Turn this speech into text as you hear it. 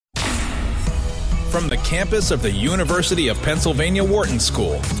from the campus of the University of Pennsylvania Wharton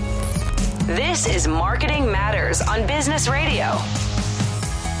School. This is Marketing Matters on Business Radio.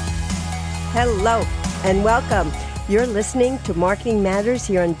 Hello and welcome. You're listening to Marketing Matters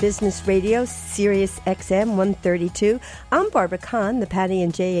here on Business Radio, Sirius XM 132. I'm Barbara Kahn, the Patty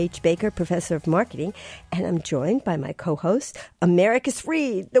and J.H. Baker Professor of Marketing, and I'm joined by my co-host, Americus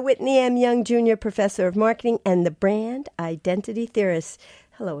Freed, the Whitney M. Young Jr. Professor of Marketing and the Brand Identity Theorist.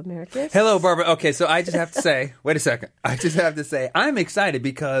 Hello, Americus. Hello, Barbara. Okay, so I just have to say, wait a second. I just have to say, I'm excited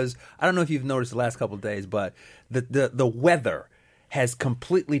because I don't know if you've noticed the last couple of days, but the weather has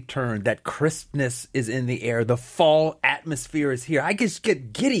completely turned. That crispness is in the air. The fall atmosphere is here. I just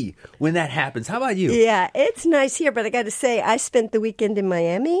get giddy when that happens. How about you? Yeah, it's nice here, but I got to say, I spent the weekend in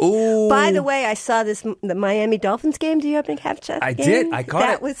Miami. Ooh. By the way, I saw the Miami Dolphins game. Do you happen to catch that game? Did. I caught it.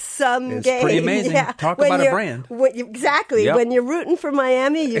 That was some It's game. pretty amazing. Yeah. Talk about a brand. Exactly. Yep. When you're rooting for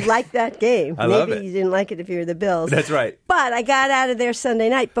Miami, you like that game. I love it. Maybe you didn't like it if you were the Bills. That's right. But I got out of there Sunday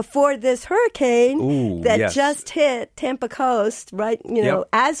night before this hurricane just hit Tampa Coast, right? Yep.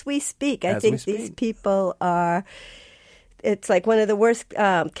 As we speak, I think these people are, it's like one of the worst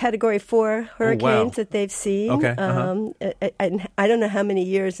Category 4 hurricanes that they've seen. Okay. And I don't know how many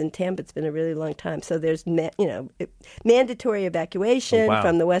years in Tampa. It's been a really long time. So there's, mandatory evacuation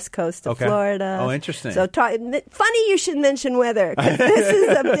from the West Coast of Florida. Oh, interesting. So funny you should mention weather, 'cause this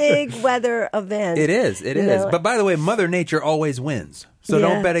is a big weather event. It is. It is. But by the way, Mother Nature always wins. So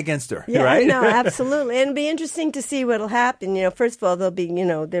don't bet against her, right? No, absolutely. And it'll be interesting to see what'll happen. First of all, there'll be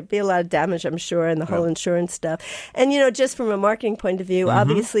a lot of damage, I'm sure, and the whole insurance stuff. And, just from a marketing point of view,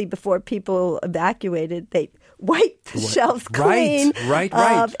 obviously before people evacuated, they wiped the shelves clean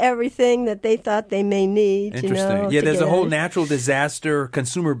of everything that they thought they may need. Interesting. There's a whole natural disaster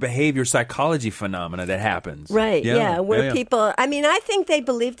consumer behavior psychology phenomena that happens. Right, where people, I think they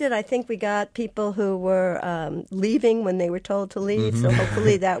believed it. I think we got people who were leaving when they were told to leave, so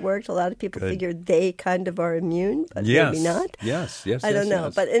hopefully that worked. A lot of people figured they kind of are immune, but maybe not. Yes. I don't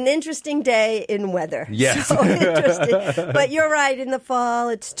know. But an interesting day in weather. Yes. So interesting. But you're right, in the fall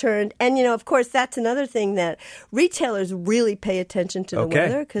it's turned. And, of course, that's another thing that retailers really pay attention to the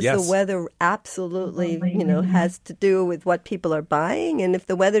weather, because the weather absolutely, has to do with what people are buying. And if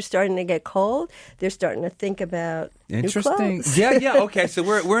the weather's starting to get cold, they're starting to think about interesting. new clothes. Yeah. Okay, so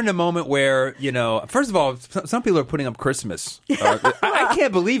we're in a moment where, first of all, some people are putting up Christmas. I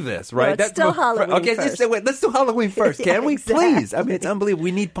can't believe this, right? Well, it's still Halloween first. Let's do Halloween first, can we? Exactly. Please. It's unbelievable.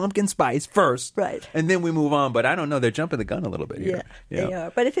 We need pumpkin spice first. Right. And then we move on. But I don't know. They're jumping the gun a little bit here. Yeah, they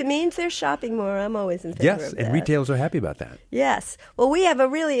are. But if it means they're shopping more, I'm always in favor of that. Yes, and retailers are happy about that. Yes. Well, we have a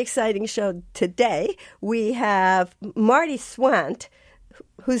really exciting show today. We have Marty Swant,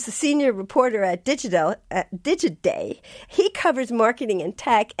 who's the senior reporter at Digiday. He covers marketing and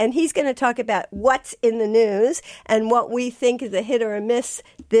tech, and he's going to talk about what's in the news and what we think is a hit or a miss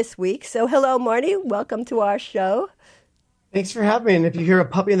this week. So hello, Marty. Welcome to our show. Thanks for having me. And if you hear a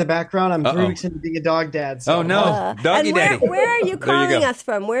puppy in the background, I'm 3 weeks into being a dog dad. So. Oh, no. Doggy daddy. Where are you calling us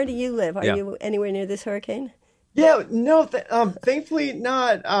from? Where do you live? Are you anywhere near this hurricane? Yeah, no, thankfully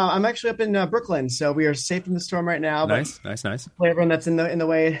not. I'm actually up in Brooklyn, so we are safe from the storm right now. Nice. Everyone that's in the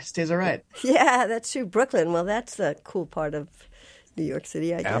way stays all right. Yeah, that's true. Brooklyn, well, that's a cool part of New York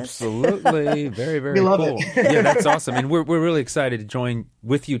City, I guess. Absolutely. Very, very we love cool. It. Yeah, that's awesome. And we're really excited to join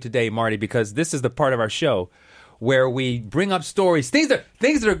with you today, Marty, because this is the part of our show where we bring up stories, things that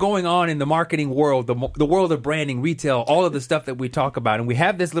are going on in the marketing world, the world of branding, retail, all of the stuff that we talk about. And we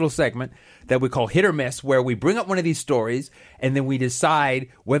have this little segment that we call Hit or Miss, where we bring up one of these stories and then we decide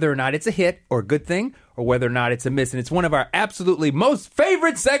whether or not it's a hit or a good thing or whether or not it's a miss. And it's one of our absolutely most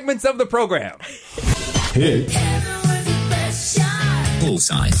favorite segments of the program. Hit.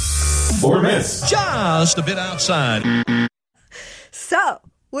 Bullseye. Or miss. Just a bit outside. So,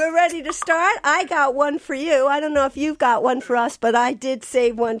 we're ready to start. I got one for you. I don't know if you've got one for us, but I did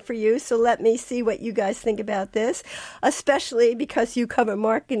save one for you. So let me see what you guys think about this, especially because you cover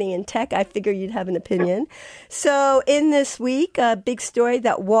marketing and tech. I figure you'd have an opinion. So in this week, a big story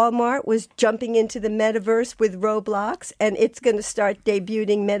that Walmart was jumping into the metaverse with Roblox, and it's going to start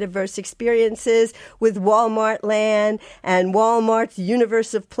debuting metaverse experiences with Walmart Land and Walmart's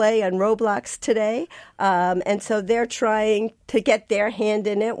Universe of Play on Roblox today. And so they're trying to get their hand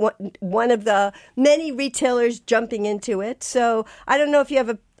in it. One of the many retailers jumping into it. So I don't know if you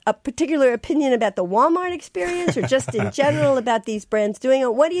have a particular opinion about the Walmart experience or just in general about these brands doing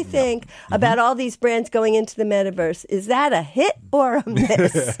it. What do you think about all these brands going into the metaverse? Is that a hit or a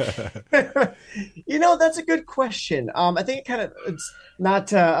miss? That's a good question. I think it's not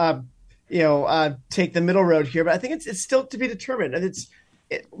to take the middle road here, but I think it's still to be determined. And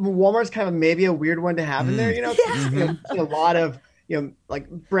Walmart's kind of maybe a weird one to have in there. A lot of like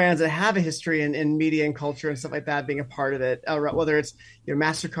brands that have a history in media and culture and stuff like that being a part of it. Whether it's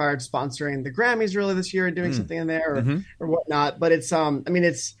MasterCard sponsoring the Grammys earlier this year and doing something in there or whatnot. But it's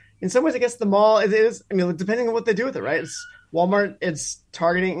it's in some ways I guess the mall it is. Depending on what they do with it, right? It's Walmart. It's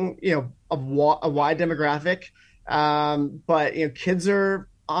targeting a wide demographic, but kids are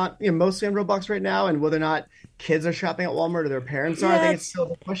on mostly on Roblox right now, and whether or not kids are shopping at Walmart or their parents are, I think it's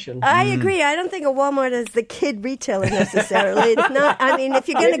still a question. I agree. I don't think of Walmart as the kid retailer necessarily. It's not. If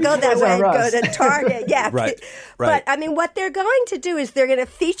you're going to go that way, go to Target. Yeah, right. But what they're going to do is they're going to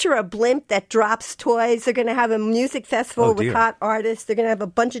feature a blimp that drops toys. They're going to have a music festival with hot artists. They're going to have a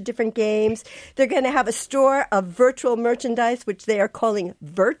bunch of different games. They're going to have a store of virtual merchandise, which they are calling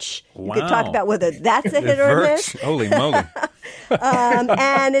Virch. Wow. You could talk about whether that's a hit or a miss. Holy moly.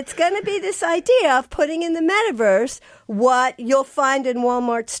 And it's going to be this idea of putting in the metaverse what you'll find in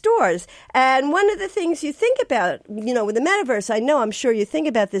Walmart stores. And one of the things you think about, with the metaverse, I'm sure you think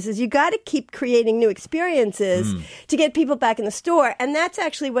about this, is you got to keep creating new experiences to get people back in the store. And that's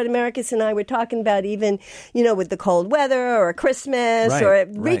actually what Americus and I were talking about, even, with the cold weather or Christmas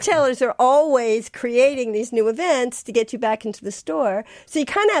retailers are always creating these new events to get you back into the store. So you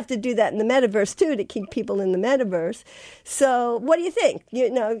kind of have to do that in the metaverse too, to keep people in the metaverse. So what do you think?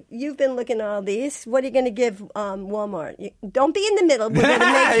 You've been looking at all these. What are you going to give Walmart? Don't be in the middle. We're going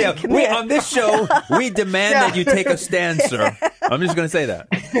to make you commit. On this show, we demand that you take a stand, sir. I'm just going to say that.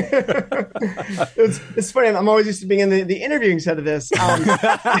 It's funny. I'm always used to being in the interviewing side of this. I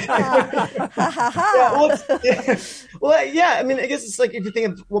guess it's like if you think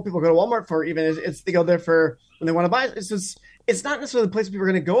of what people go to Walmart for, even it's they go there for when they want to buy. It's not necessarily the place people are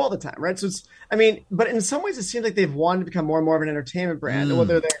going to go all the time, right? So but in some ways it seems like they've wanted to become more and more of an entertainment brand.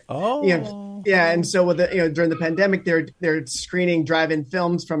 Whether they're, and so with during the pandemic, they're screening drive-in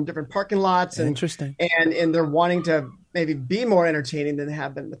films from different parking lots. Interesting. And they're wanting to maybe be more entertaining than they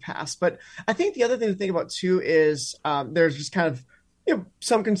have been in the past. But I think the other thing to think about too is there's just kind of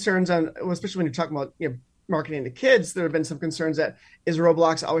some concerns especially when you're talking about marketing to kids. There have been some concerns that is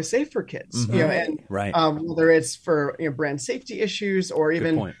Roblox always safe for kids? Whether it's for brand safety issues or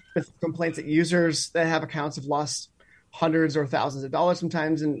even with complaints that users that have accounts have lost hundreds or thousands of dollars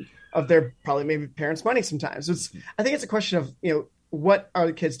sometimes, and of their probably maybe parents' money sometimes. So I think it's a question of what are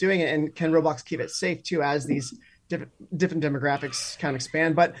the kids doing, and can Roblox keep it safe too as these different demographics kind of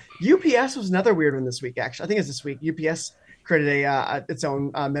expand. But UPS was another weird one this week. Actually, I think it's this week. UPS created its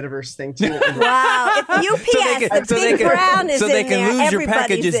own metaverse thing too. Wow! If UPS, the big brown is in there, so they can lose your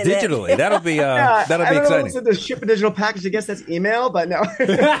packages digitally. That'll be that'll be exciting. To ship a digital package, I guess that's email, but no.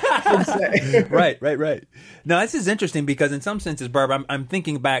 Right. Now this is interesting because in some senses, Barb, I'm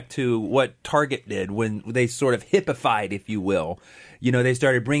thinking back to what Target did when they sort of hippified, if you will. They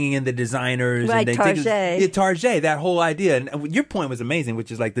started bringing in the designers. Right, and Target, that whole idea. And your point was amazing,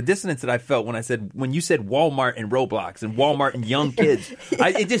 which is like the dissonance that I felt when you said Walmart and Roblox and Walmart and young kids.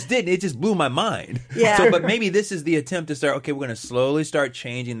 It just blew my mind. Yeah. So, but maybe this is the attempt to start, okay, we're going to slowly start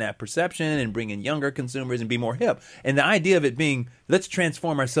changing that perception and bring in younger consumers and be more hip. And the idea of it being, let's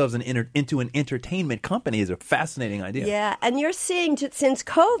transform ourselves into an entertainment company is a fascinating idea. Yeah, and you're seeing since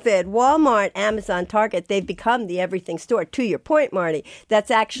COVID, Walmart, Amazon, Target, they've become the everything store. To your point, Marty, that's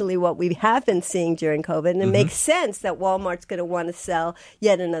actually what we have been seeing during COVID, and it makes sense that Walmart's going to want to sell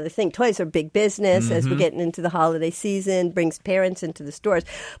yet another thing. Toys are big business as we're getting into the holiday season, brings parents into the stores.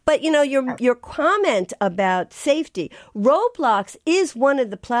 But, your comment about safety, Roblox is one of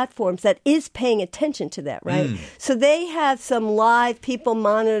the platforms that is paying attention to that, right? So they have some live people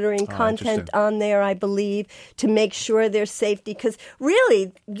monitoring content on there, I believe, to make sure there's safety. Because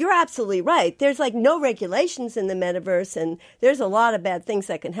really, you're absolutely right. There's like no regulations in the metaverse, and there's a lot of bad things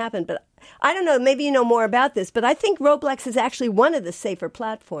that can happen. But I don't know, maybe you know more about this, but I think Roblox is actually one of the safer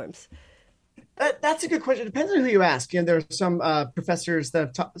platforms. That's a good question. It depends on who you ask. There are some professors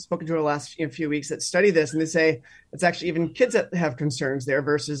that I've spoken to over the last few weeks that study this, and they say it's actually even kids that have concerns there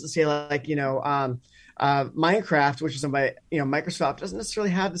versus, say, like, Minecraft, which is owned by Microsoft, doesn't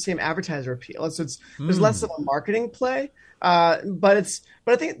necessarily have the same advertiser appeal. So there's less of a marketing play. But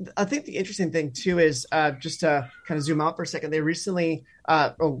I think the interesting thing too is just to kind of zoom out for a second. They recently,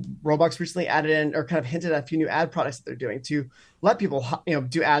 Roblox recently added in or kind of hinted at a few new ad products that they're doing to let people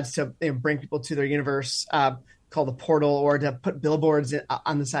do ads to bring people to their universe called the Portal, or to put billboards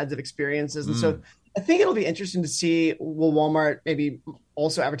on the sides of experiences. And so I think it'll be interesting to see, will Walmart maybe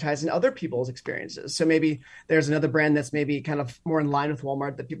also advertise in other people's experiences? So maybe there's another brand that's maybe kind of more in line with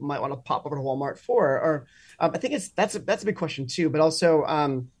Walmart that people might want to pop over to Walmart for. Or I think that's a big question too. But also,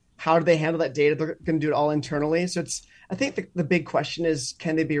 how do they handle that data? They're going to do it all internally. So I think the big question is,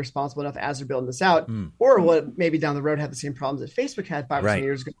 can they be responsible enough as they're building this out? Or will it maybe down the road have the same problems that Facebook had 5 or 10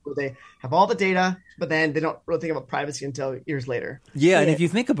 years ago, where they have all the data, but then they don't really think about privacy until years later? Yeah, and if you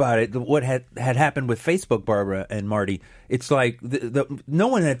think about it, what had happened with Facebook, Barbara and Marty, it's like no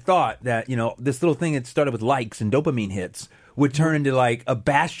one had thought that, this little thing that started with likes and dopamine hits would turn into like a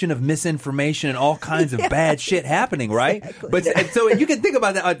bastion of misinformation and all kinds of bad shit happening, right? Exactly. But and so you can think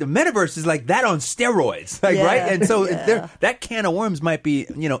about that. Like, the metaverse is like that on steroids, like, right? And so that can of worms might be,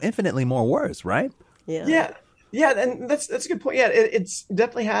 infinitely more worse, right? Yeah, and that's a good point. Yeah, it's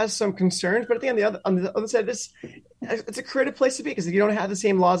definitely has some concerns, but I think on the other side, it's a creative place to be, because you don't have the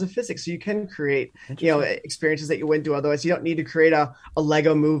same laws of physics, so you can create experiences that you wouldn't do otherwise. You don't need to create a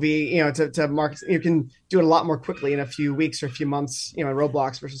Lego movie, to market. You can do it a lot more quickly in a few weeks or a few months, in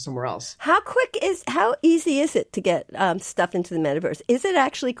Roblox versus somewhere else. How easy is it to get stuff into the metaverse? Is it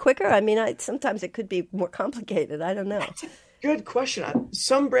actually quicker? I mean, sometimes it could be more complicated. I don't know. Good question.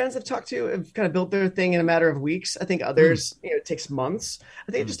 Some brands I've talked to have kind of built their thing in a matter of weeks. I think others, it takes months.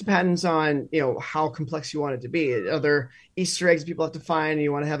 I think it just depends on, how complex you want it to be. Are there Easter eggs people have to find, and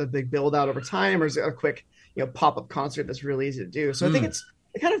you want to have a big build out over time, or is it a quick, pop-up concert that's really easy to do? So I think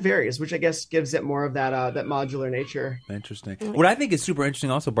it kind of varies, which I guess gives it more of that modular nature. Interesting. What I think is super interesting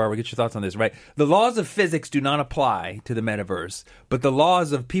also, Barbara, get your thoughts on this, right? The laws of physics do not apply to the metaverse, but the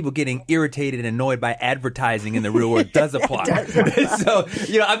laws of people getting irritated and annoyed by advertising in the real world does apply. So,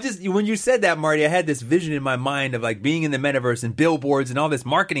 when you said that, Marty, I had this vision in my mind of like being in the metaverse and billboards and all this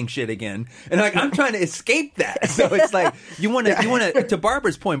marketing shit again. And like, I'm trying to escape that. So it's like, you want to, to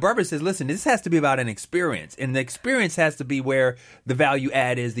Barbara's point, Barbara says, listen, this has to be about an experience, and the experience has to be where the value add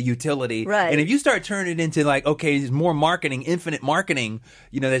is, the utility. Right. And if you start turning it into like, okay, there's more marketing, infinite marketing,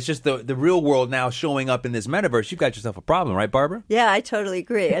 that's just the real world now showing up in this metaverse, you've got yourself a problem, right, Barbara? Yeah, I totally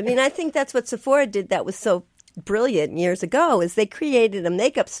agree. I mean, I think that's what Sephora did that was so brilliant years ago, is they created a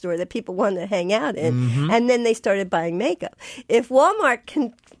makeup store that people wanted to hang out in, and then they started buying makeup. If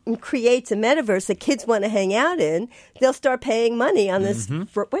Walmart creates a metaverse that kids want to hang out in, they'll start paying money on this,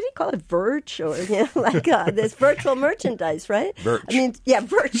 what do you call it, Verge, or this virtual merchandise, right? Verge. I mean, yeah,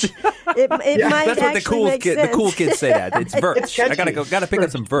 Verge. It might that's what the cool kids say that. It's Verge. It's catchy. I gotta pick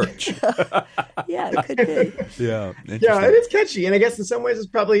up some Verge. Yeah, it could be. Yeah, it is catchy, and I guess in some ways it's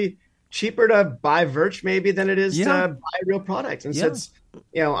probably cheaper to buy Verge maybe than it is to buy a real product. And so it's,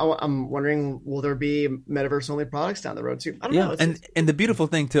 I'm wondering, will there be metaverse only products down the road too? I don't know. And the beautiful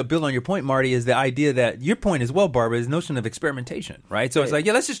thing, to build on your point, Marty, is the idea that your point as well, Barbara, is the notion of experimentation, right? So it's like,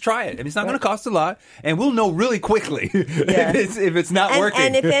 let's just try it. I mean, it's not going to cost a lot, and we'll know really quickly if it's not working.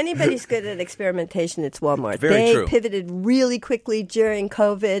 And if anybody's good at experimentation, it's Walmart. Very true. They pivoted really quickly during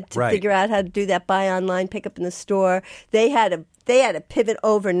COVID to figure out how to do that buy online, pick up in the store. They had to pivot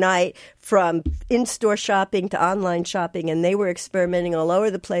overnight from in-store shopping to online shopping, and they were experimenting all over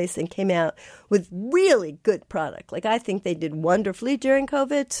the place and came out with really good product. Like, I think they did wonderfully during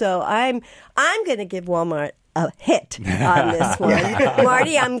COVID. So I'm going to give Walmart a hit on this one.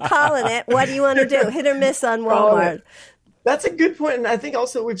 Marty, I'm calling it. What do you want to do? Hit or miss on Walmart? That's a good point. And I think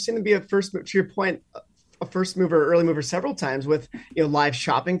also we've seen them be to your point, a first mover, early mover several times with live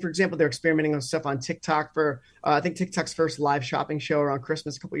shopping. For example, they're experimenting with stuff on TikTok for I think TikTok's first live shopping show around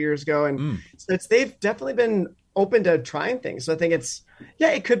Christmas a couple years ago, and so they've definitely been open to trying things. So I think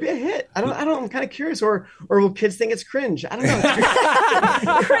it could be a hit. I don't. I'm kind of curious, or will kids think it's cringe? I don't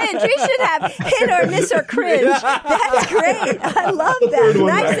know. Cringe. We should have hit or miss or cringe. That's great. I love that.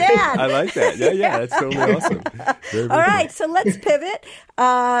 Nice ad. I like that. Yeah, that's totally awesome. All right, so let's pivot.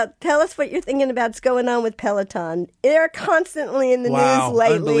 Tell us what you're thinking about what's going on with Peloton. They're constantly in the news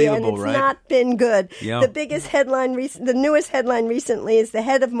lately, and it's not been good. Yep. The biggest headline, the newest headline recently is the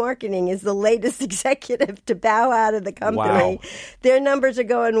head of marketing is the latest executive to bow out of the company. Wow. Their numbers are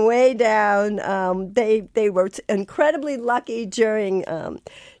going way down. They were incredibly lucky during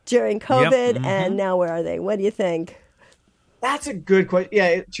COVID, and now where are they? What do you think? That's a good question.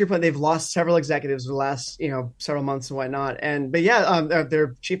 Yeah, to your point, they've lost several executives in the last several months and whatnot.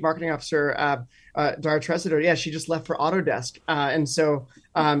 Their chief marketing officer, Dara Treseder, she just left for Autodesk, and so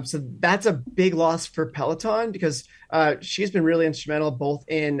that's a big loss for Peloton, because she's been really instrumental both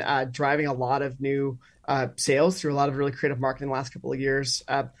in driving a lot of new sales through a lot of really creative marketing the last couple of years.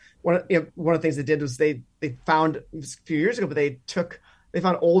 One of the things they did was they found a few years ago, but they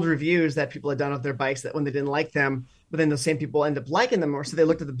found old reviews that people had done of their bikes that when they didn't like them, but then those same people end up liking them more. So they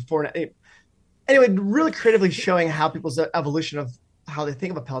looked at them before. Anyway, really creatively showing how people's evolution of how they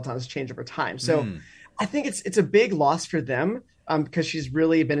think about Peloton has changed over time. So I think it's a big loss for them because she's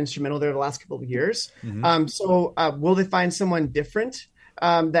really been instrumental there the last couple of years. So will they find someone different?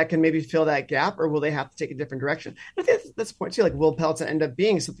 that can maybe fill that gap, or will they have to take a different direction? And I think that's the point too. Like, will Peloton end up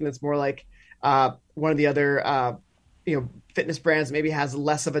being something that's more like one of the other fitness brands that maybe has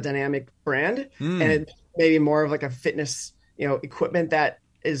less of a dynamic brand, and it maybe more of like a fitness equipment that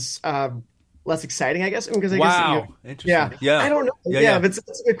is less exciting, I guess. Because I guess, interesting. Yeah, I don't know. Yeah, but it's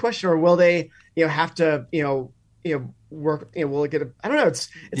a good question. Or will they have to work? Will it get I don't know. It's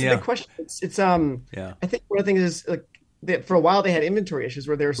a big question. It's I think one of the things is like, for a while they had inventory issues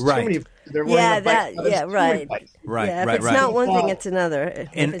where there's so many. Right. Right. Yeah, if it's not one thing, it's another.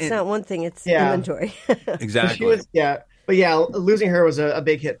 If it's not one thing, it's inventory. Exactly. But losing her was a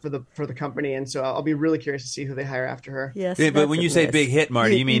big hit for the company, and so I'll be really curious to see who they hire after her. Yes, but when you say big hit,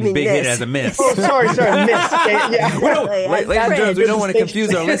 Marty, you mean big hit as a miss. Oh, sorry, miss. Yeah. Ladies and gentlemen, we don't want to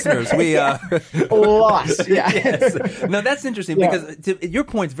confuse our listeners. We lost. Yeah. Yes. No, that's interesting because your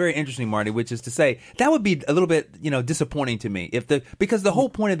point's very interesting, Marty, which is to say that would be a little bit disappointing to me because the whole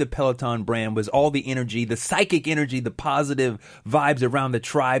point of the Peloton brand was all the energy, the psychic energy, the positive vibes around the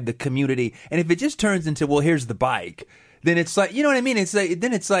tribe, the community, and if it just turns into here's the bike. Then it's like, you know what I mean? It's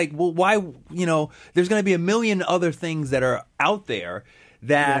like, well, why, there's going to be a million other things that are out there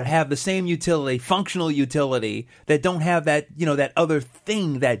that have the same utility, functional utility, that don't have that, that other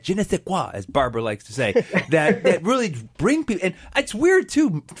thing, that je ne sais quoi, as Barbara likes to say, that really bring people. And it's weird,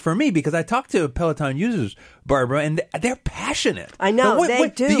 too, for me, because I talk to Peloton users, Barbara, and they're passionate. I know, they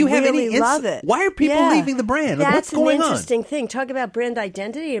do. Do you have really any love it. Why are people leaving the brand? That's What's going an interesting thing. Talk about brand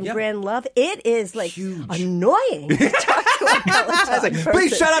identity and brand love. It is like huge, annoying to talk to a Peloton person.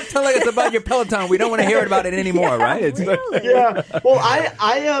 Please shut up telling us about your Peloton. We don't want to hear about it anymore, right? It's really. Yeah. Well, I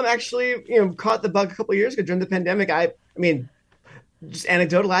actually caught the bug a couple of years ago during the pandemic. I mean, just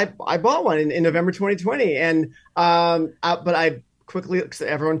anecdotal, I bought one in November 2020, and but I quickly, because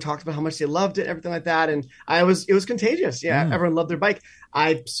everyone talked about how much they loved it, everything like that, and it was contagious. Yeah, everyone loved their bike.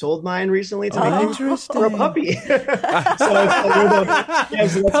 I sold mine recently to for a puppy.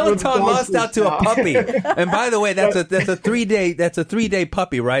 Peloton lost out to a puppy. And by the way, that's a 3-day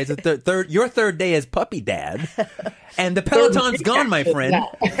puppy, right? It's your third day as puppy dad. And the Peloton's gone, my friend.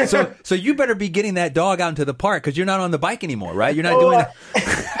 So you better be getting that dog out into the park because you're not on the bike anymore, right? You're not doing that.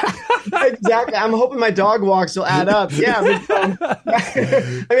 Exactly. I'm hoping my dog walks will add up. Yeah. I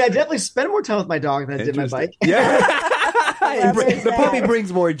definitely spend more time with my dog than I did my bike. Yeah. The puppy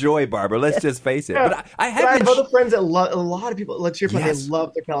brings more joy, Barbara. Let's just face it. But I have other friends that a lot of people. Let's hear from they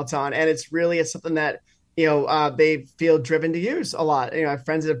love their Peloton, and it's something that they feel driven to use a lot. I have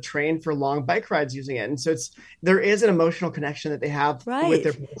friends that have trained for long bike rides using it, and so there is an emotional connection that they have with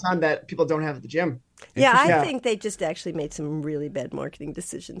their Peloton that people don't have at the gym. Yeah, I think they just actually made some really bad marketing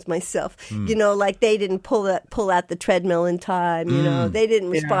decisions myself. Like they didn't pull out the treadmill in time. They didn't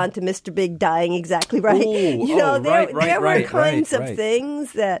respond to Mr. Big dying exactly right. There were kinds of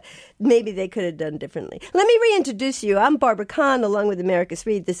things that maybe they could have done differently. Let me reintroduce you. I'm Barbara Kahn, along with America's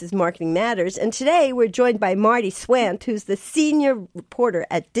Read. This is Marketing Matters. And today we're joined by Marty Swant, who's the senior reporter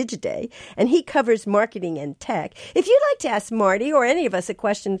at Digiday, and he covers marketing and tech. If you'd like to ask Marty or any of us a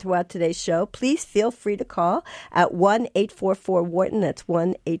question throughout today's show, please feel free to call at 1-844-WHARTON. That's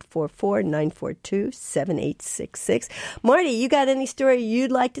 1-844-942-7866. Marty, you got any story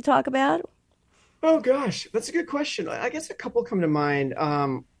you'd like to talk about? Oh, gosh, that's a good question. I guess a couple come to mind.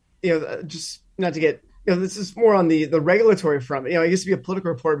 Just not to get, this is more on the regulatory front. I used to be a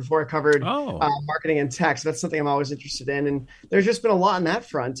political reporter before I covered marketing and tech. So that's something I'm always interested in. And there's just been a lot on that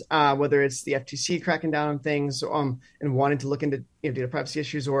front, whether it's the FTC cracking down on things and wanting to look into data privacy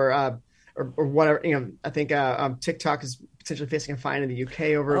issues or whatever. I think TikTok is potentially facing a fine in the UK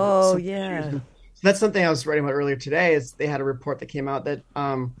over. Oh, yeah. So that's something I was writing about earlier today. Is they had a report that came out that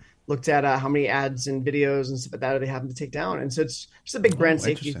looked at how many ads and videos and stuff like that are they having to take down, and so it's just a big brand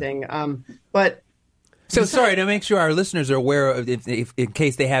safety thing. But so sorry to make sure our listeners are aware of, if in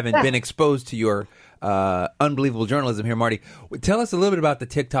case they haven't been exposed to your unbelievable journalism here, Marty. Tell us a little bit about the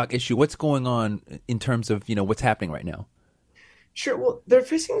TikTok issue. What's going on in terms of what's happening right now? Sure. Well, they're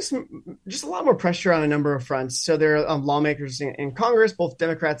facing just a lot more pressure on a number of fronts. So there are lawmakers in Congress, both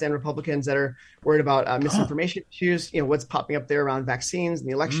Democrats and Republicans, that are worried about misinformation issues. What's popping up there around vaccines and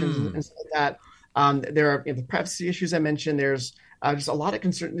the elections and stuff like that. There are the privacy issues I mentioned. There's just a lot of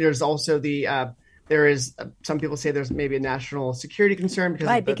concern. There's also there is some people say there's maybe a national security concern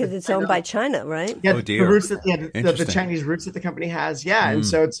because it's owned by China, right? Yeah, oh dear. The roots the Chinese roots that the company has. Yeah, and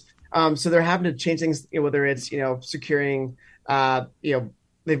so it's so they're having to change things. Whether it's securing.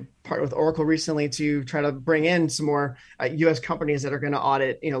 They've partnered with Oracle recently to try to bring in some more U.S. companies that are going to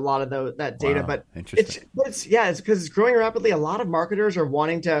audit, a lot of that data. Wow, but interesting. it's because it's growing rapidly. A lot of marketers are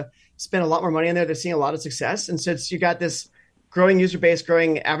wanting to spend a lot more money in there. They're seeing a lot of success, and so you got this growing user base,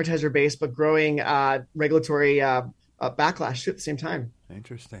 growing advertiser base, but growing regulatory backlash too at the same time.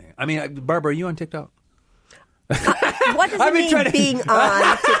 Interesting. I mean, Barbara, are you on TikTok? What does it mean being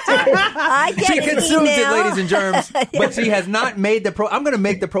on TikTok? I get She an consumes it, email. ladies and germs, but she has not made the I'm going to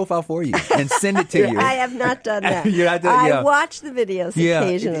make the profile for you and send it to you. I have not done that. You're not doing- yeah. I watch the videos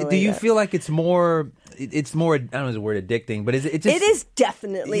occasionally. Do you though. feel like it's more? It's more. I don't know the word addicting, but is it? Just, It is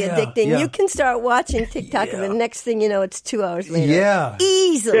definitely Yeah, addicting. yeah. You can start watching TikTok, and the next thing you know, it's 2 hours later. Yeah.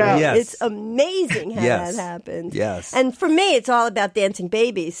 Easily. Yeah. Yes. It's amazing how Yes. that happens. Yes. And for me, it's all about dancing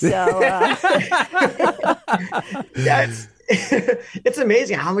babies. So Yeah, it's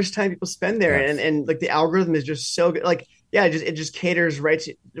amazing how much time people spend there, Yes. and like the algorithm is just so good. Like, yeah, it just caters right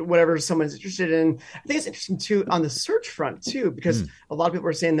to whatever someone's interested in. I think it's interesting too on the search front too, because a lot of people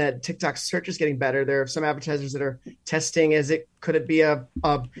are saying that TikTok's search is getting better. There are some advertisers that are testing could it be a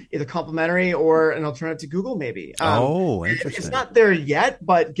either complementary or an alternative to Google maybe. Interesting. It's not there yet,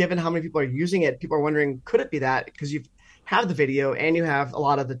 but given how many people are using it, people are wondering, could it be that? Because you have the video and you have a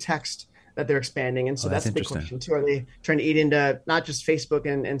lot of the text that they're expanding. And so that's that's a big interesting. question too. Are they trying to eat into not just Facebook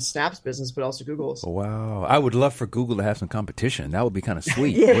and Snap's business, but also Google's? Wow, I would love for Google to have some competition. That would be kind of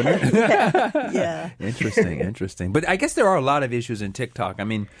sweet, wouldn't it? yeah. Interesting. But I guess there are a lot of issues in TikTok. I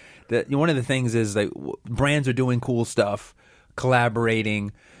mean, one of the things is like brands are doing cool stuff,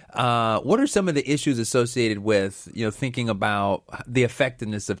 collaborating. What are some of the issues associated with thinking about the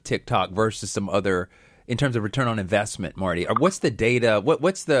effectiveness of TikTok versus some other? In terms of return on investment, Marty, or what's the data?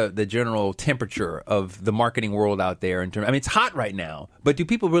 What's the general temperature of the marketing world out there? I mean, it's hot right now, but do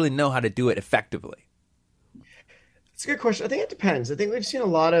people really know how to do it effectively? It's a good question. I think it depends. I think we've seen a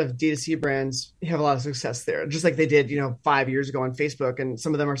lot of D2C brands have a lot of success there, just like they did, 5 years ago on Facebook. And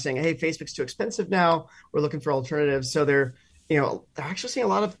some of them are saying, hey, Facebook's too expensive now. We're looking for alternatives. So they're actually seeing a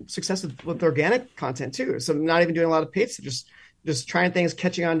lot of success with organic content too. So not even doing a lot of paid, so just trying things,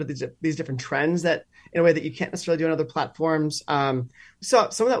 catching on to these different trends that in a way that you can't necessarily do on other platforms. We saw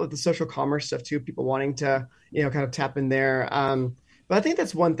some of that with the social commerce stuff too, people wanting to, kind of tap in there. But I think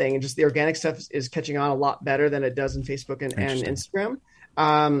that's one thing. And just the organic stuff is catching on a lot better than it does in Facebook and Instagram.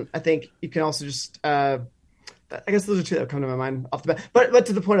 I think you can also just, I guess those are two that come to my mind off the bat. But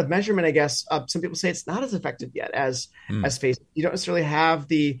to the point of measurement, I guess some people say it's not as effective yet as Facebook. You don't necessarily have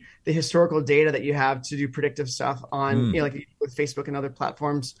the historical data that you have to do predictive stuff on, like with Facebook and other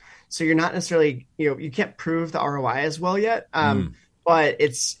platforms. So you're not necessarily, you can't prove the ROI as well yet. But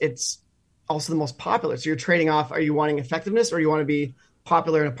it's also the most popular. So you're trading off: are you wanting effectiveness, or you want to be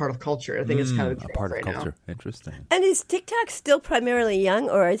popular and a part of culture? I think it's kind of a part of right culture. now. Interesting. And is TikTok still primarily young,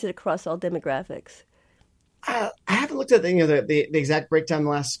 or is it across all demographics? I haven't looked at the exact breakdown the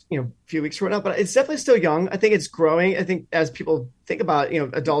last few weeks or whatnot, but it's definitely still young. I think it's growing. I think as people think about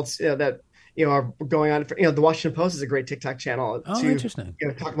adults that are going on for, the Washington Post is a great TikTok channel to interesting.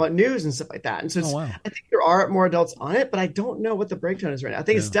 Talk about news and stuff like that. And so wow. I think there are more adults on it, but I don't know what the breakdown is right now. I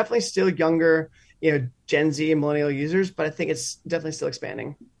think it's definitely still younger, Gen Z and millennial users, but I think it's definitely still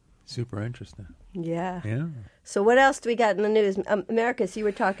expanding. Super interesting. Yeah. Yeah. So what else do we got in the news? Americus, you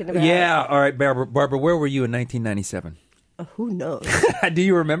were talking about. Yeah. All right, Barbara, where were you in 1997? Who knows? Do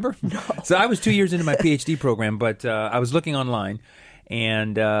you remember? No. So I was 2 years into my PhD program, but I was looking online,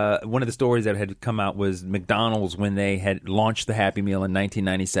 and one of the stories that had come out was McDonald's when they had launched the Happy Meal in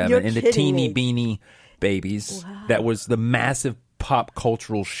 1997, You're and the kidding teeny me. beanie babies. Wow. That was the massive pop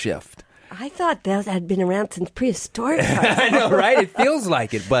cultural shift. I thought that had been around since prehistoric times. I know, right? It feels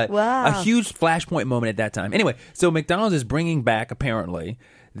like it, but Wow. a huge flashpoint moment at that time. Anyway, so McDonald's is bringing back, apparently,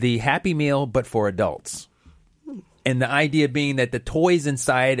 the Happy Meal, but for adults. And the idea being that the toys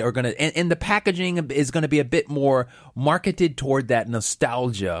inside are going to, and the packaging is going to be a bit more marketed toward that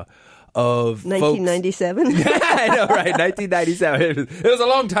nostalgia of 1997. I know, right? 1997. It was a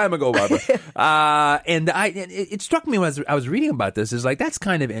long time ago, Barbara. And it struck me when I was reading about this. Is like, that's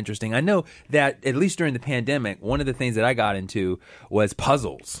kind of interesting. I know that at least during the pandemic, one of the things that I got into was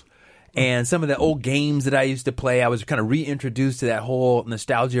puzzles. And some of the old games that I used to play, I was kind of reintroduced to that whole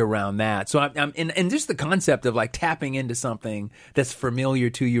nostalgia around that. So and just the concept of like tapping into something that's familiar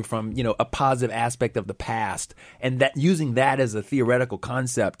to you from, a positive aspect of the past, and that using that as a theoretical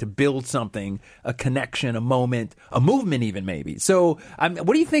concept to build something, a connection, a moment, a movement even maybe. So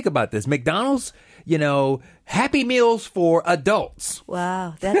what do you think about this? McDonald's Happy Meals for adults.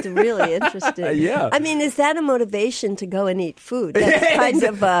 Wow, that's really interesting. Yeah. I mean, is that a motivation to go and eat food? That's kind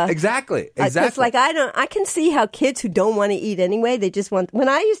of exactly. Because I can see how kids who don't want to eat anyway, they just want. When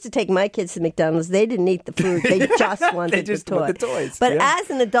I used to take my kids to McDonald's, they didn't eat the food; they just wanted the toys. But as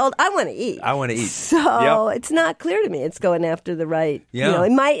an adult, I want to eat. So it's not clear to me it's going after the right. Yeah.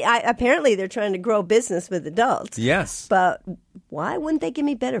 It might. Apparently, they're trying to grow business with adults. Yes. But why wouldn't they give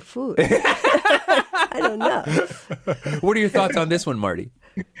me better food? I don't know. What are your thoughts on this one, Marty?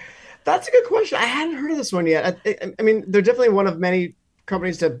 That's a good question. I hadn't heard of this one yet. I mean, they're definitely one of many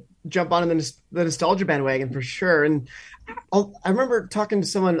companies to jump on the nostalgia bandwagon for sure. And I remember talking to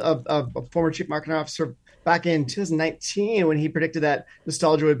someone, a former chief marketing officer, back in 2019 when he predicted that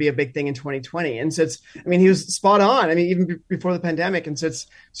nostalgia would be a big thing in 2020. And so he was spot on. I mean, even before the pandemic. And so it's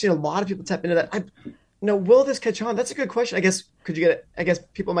seen a lot of people tap into that. Will this catch on? That's a good question. I guess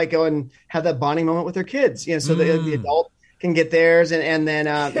people might go and have that bonding moment with their kids, so the adult can get theirs and then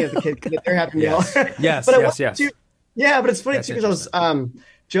the kid can get their happy meal. Yes. Yeah, but it's funny too because I was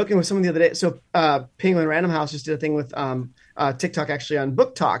joking with someone the other day. So Penguin Random House just did a thing with TikTok actually on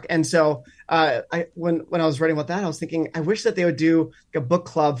Book Talk, and so when I was writing about that, I was thinking I wish that they would do like a book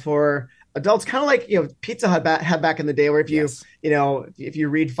club for adults, kind of like Pizza Hut had back in the day, where if you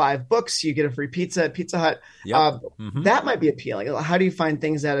read 5 books, you get a free pizza at Pizza Hut. Yep. That might be appealing. How do you find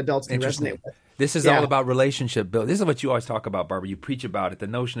things that adults can resonate with? This is all about relationship building. This is what you always talk about, Barbara. You preach about it, the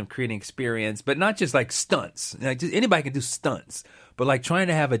notion of creating experience, but not just like stunts. Anybody can do stunts, but like trying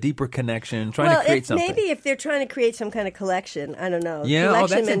to have a deeper connection, trying to create something. Maybe if they're trying to create some kind of collection, I don't know. Yeah,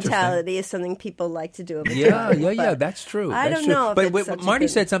 collection mentality is something people like to do. Yeah, that's true. I don't know. But Marty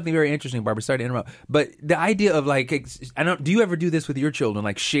said something very interesting, Barbara. Sorry to interrupt. But the idea of do you ever do this with your children,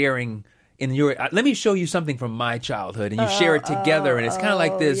 like sharing? Let me show you something from my childhood, and you share it together, and it's kind of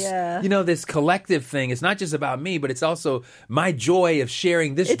like this, this collective thing. It's not just about me, but it's also my joy of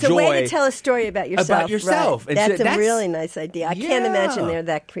sharing this joy. It's a way to tell a story about yourself. Right. That's a really nice idea. I can't imagine they're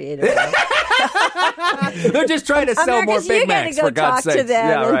that creative. They're just trying to sell more Big Macs, for God's sake. You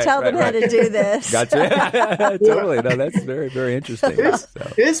got to go talk to them and tell them how to do this. Gotcha. Totally. No, that's very, very interesting.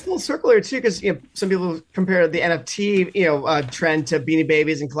 It is full circle here, too, because some people compare the NFT trend to Beanie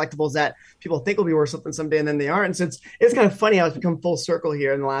Babies and collectibles that people think will be worth something someday, and then they aren't. And so it's kind of funny how it's become full circle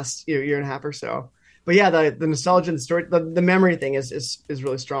here in the last year and a half or so. But yeah, the nostalgia and the story, the memory thing is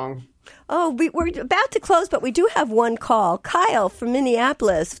really strong. Oh, we're about to close, but we do have one call. Kyle from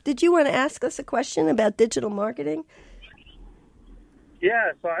Minneapolis. Did you want to ask us a question about digital marketing?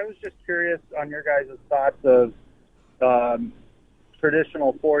 Yeah, so I was just curious on your guys' thoughts of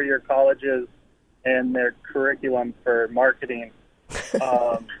traditional 4-year colleges and their curriculum for marketing.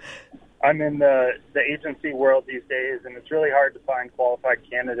 I'm in the agency world these days, and it's really hard to find qualified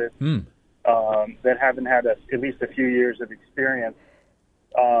candidates that haven't had at least a few years of experience.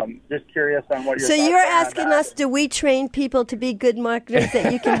 Just curious on what your thoughts are. So you're asking us, do we train people to be good marketers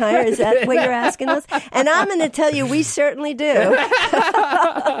that you can hire? Is that what you're asking us? And I'm going to tell you, we certainly do.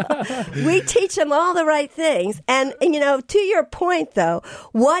 We teach them all the right things. And to your point, though,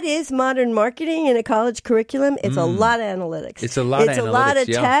 what is modern marketing in a college curriculum? It's a lot of analytics. It's a lot of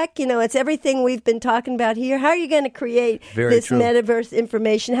tech. It's everything we've been talking about here. How are you going to create this metaverse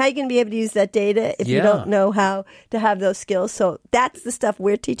information? How are you going to be able to use that data if you don't know how to have those skills? So that's the stuff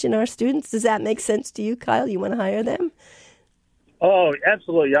we're teaching our students. Does that make sense to you, Kyle? You want to hire them? Oh,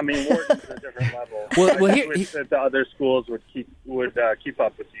 absolutely. I mean, Wharton's at a different level. I wish that the other schools would keep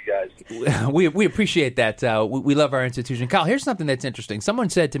up with you guys. We appreciate that. We love our institution. Kyle, here's something that's interesting.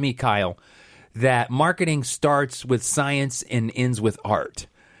 Someone said to me, Kyle, that marketing starts with science and ends with art.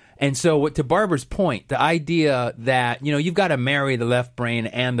 And so to Barbara's point, the idea that, you've got to marry the left brain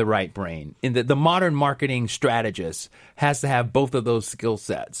and the right brain. And the modern marketing strategist has to have both of those skill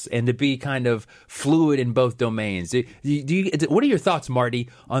sets and to be kind of fluid in both domains. What are your thoughts, Marty,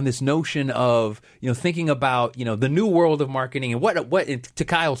 on this notion of, thinking about, the new world of marketing and what to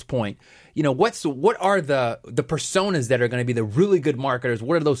Kyle's point, what are the personas that are going to be the really good marketers?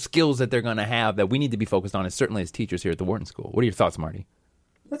 What are those skills that they're going to have that we need to be focused on, certainly as teachers here at the Wharton School? What are your thoughts, Marty?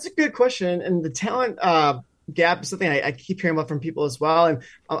 That's a good question. And the talent gap is something I keep hearing about from people as well. And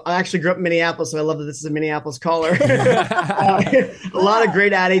I actually grew up in Minneapolis, so I love that this is a Minneapolis caller. A lot of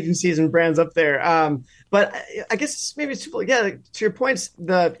great ad agencies and brands up there. But I guess maybe it's twofold. Yeah, to your points,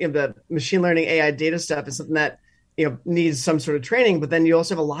 the machine learning AI data stuff is something that needs some sort of training. But then you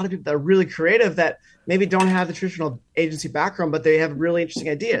also have a lot of people that are really creative that maybe don't have the traditional agency background, but they have really interesting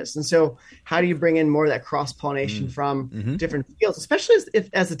ideas. And so how do you bring in more of that cross-pollination from different fields, especially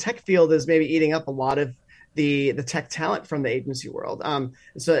as the tech field is maybe eating up a lot of the tech talent from the agency world.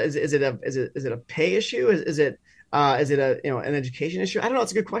 So is it a pay issue? Is it a an education issue? I don't know.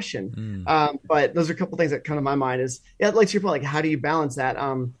 It's a good question. But those are a couple things that come to my mind. Is like to your point, like how do you balance that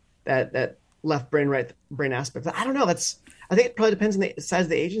that left brain right brain aspect? I don't know. I think it probably depends on the size of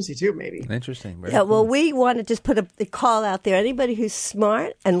the agency too, maybe. Interesting. Very Yeah, well, cool. we want to just put a call out there. Anybody who's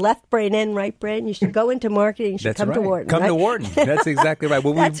smart and left brain and right brain, you should go into marketing. You should That's come right. to Wharton. Come right? to Wharton. That's exactly right.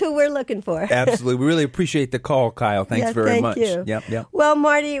 Well, That's who we're looking for. absolutely. We really appreciate the call, Kyle. Thanks Yeah, very thank much. you. Yep. Well,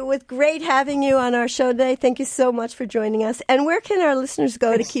 Marty, it was great having you on our show today. Thank you so much for joining us. And where can our listeners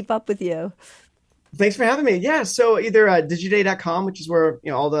go to keep up with you? Thanks for having me. Yeah, so either digiday.com, which is where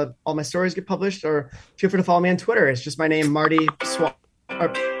all my stories get published, or feel free to follow me on Twitter. It's just my name, Marty Swant.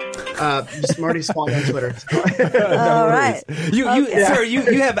 Just Marty Swant on Twitter. All right. Sir, you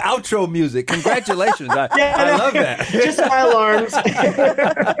have outro music. Congratulations. I love that. Just my alarms.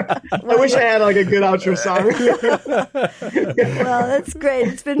 I wish I had like a good outro song. Well, that's great.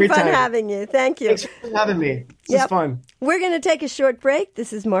 It's been Great fun time. having you. Thank you. Thanks for having me. This is fun. We're going to take a short break.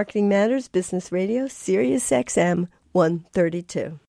 This is Marketing Matters Business Radio, Sirius XM 132.